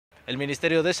El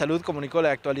Ministerio de Salud comunicó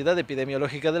la actualidad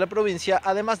epidemiológica de la provincia,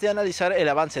 además de analizar el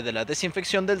avance de la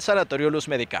desinfección del Sanatorio Luz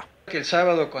Médica. El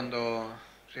sábado, cuando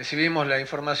recibimos la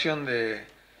información de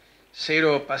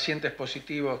 0 pacientes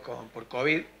positivos por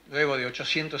COVID, luego de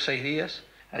 806 días,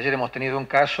 ayer hemos tenido un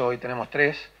caso, hoy tenemos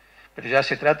 3, pero ya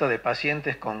se trata de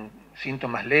pacientes con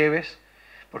síntomas leves,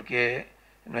 porque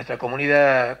nuestra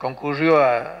comunidad concurrió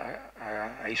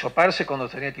a hisoparse cuando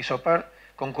tenía que hisopar,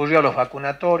 concurrió a los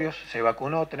vacunatorios, se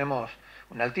vacunó, tenemos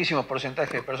un altísimo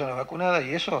porcentaje de personas vacunadas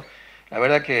y eso, la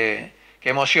verdad que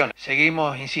emociona.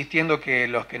 Seguimos insistiendo que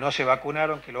los que no se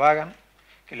vacunaron, que lo hagan,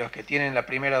 que los que tienen la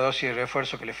primera dosis de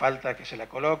refuerzo que les falta, que se la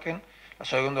coloquen, la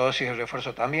segunda dosis de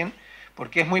refuerzo también,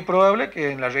 porque es muy probable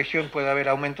que en la región pueda haber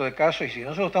aumento de casos y si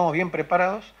nosotros estamos bien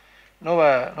preparados, no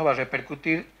va a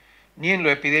repercutir ni en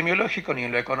lo epidemiológico ni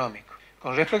en lo económico.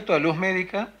 Con respecto a Luz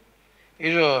Médica,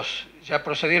 ellos ya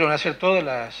procedieron a hacer todas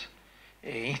las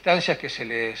instancias que se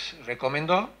les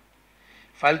recomendó.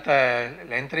 Falta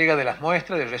la entrega de las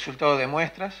muestras, del resultado de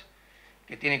muestras,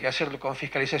 que tiene que hacerlo con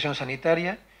fiscalización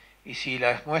sanitaria, y si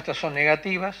las muestras son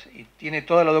negativas y tiene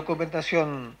toda la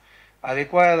documentación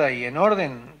adecuada y en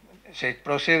orden, se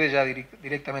procede ya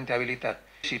directamente a habilitar.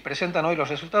 Si presentan hoy los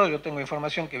resultados, yo tengo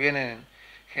información que vienen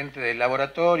gente del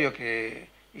laboratorio que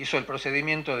hizo el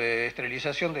procedimiento de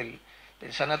esterilización del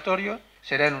sanatorio,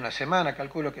 será en una semana,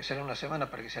 calculo que será una semana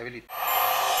para que se habilite.